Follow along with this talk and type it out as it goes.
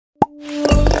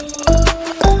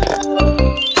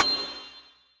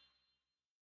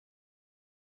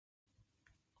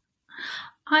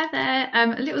Hi there,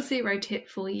 a little Xero tip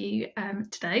for you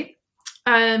today.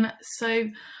 So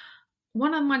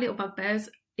one of my little bugbears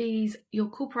is your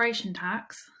corporation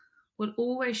tax will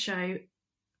always show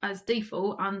as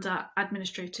default under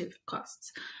administrative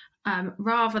costs,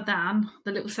 rather than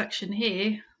the little section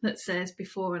here that says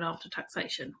before and after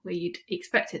taxation, where you'd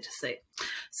expect it to see.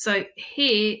 So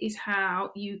here is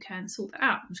how you can sort that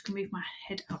out. I'm just going to move my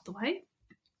head out the way.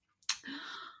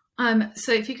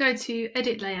 So if you go to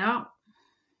Edit Layout,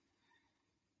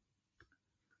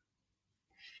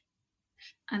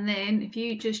 and then if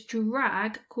you just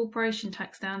drag corporation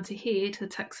tax down to here, to the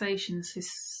taxation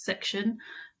section,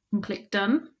 and click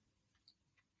done.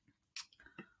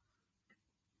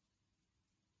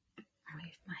 I'll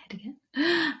move my head again.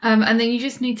 And then you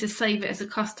just need to save it as a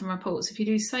custom report. So if you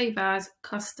do save as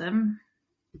custom,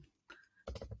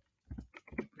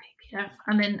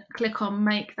 and then click on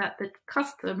make that the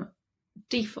custom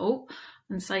default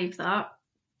and save that,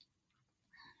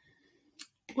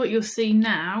 what you'll see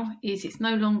now is it's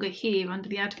no longer here under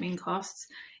the admin costs.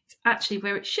 It's actually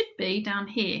where it should be, down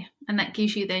here, and that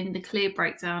gives you then the clear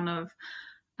breakdown of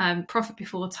profit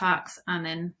before tax and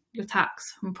then your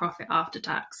tax and profit after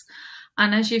tax.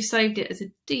 And as you've saved it as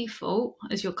a default,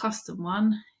 as your custom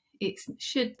one, it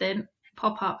should then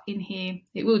pop up in here.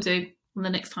 It will do. And the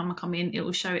next time I come in, it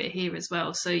will show it here as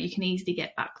well, so you can easily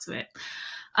get back to it.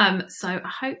 So I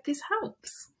hope this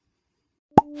helps.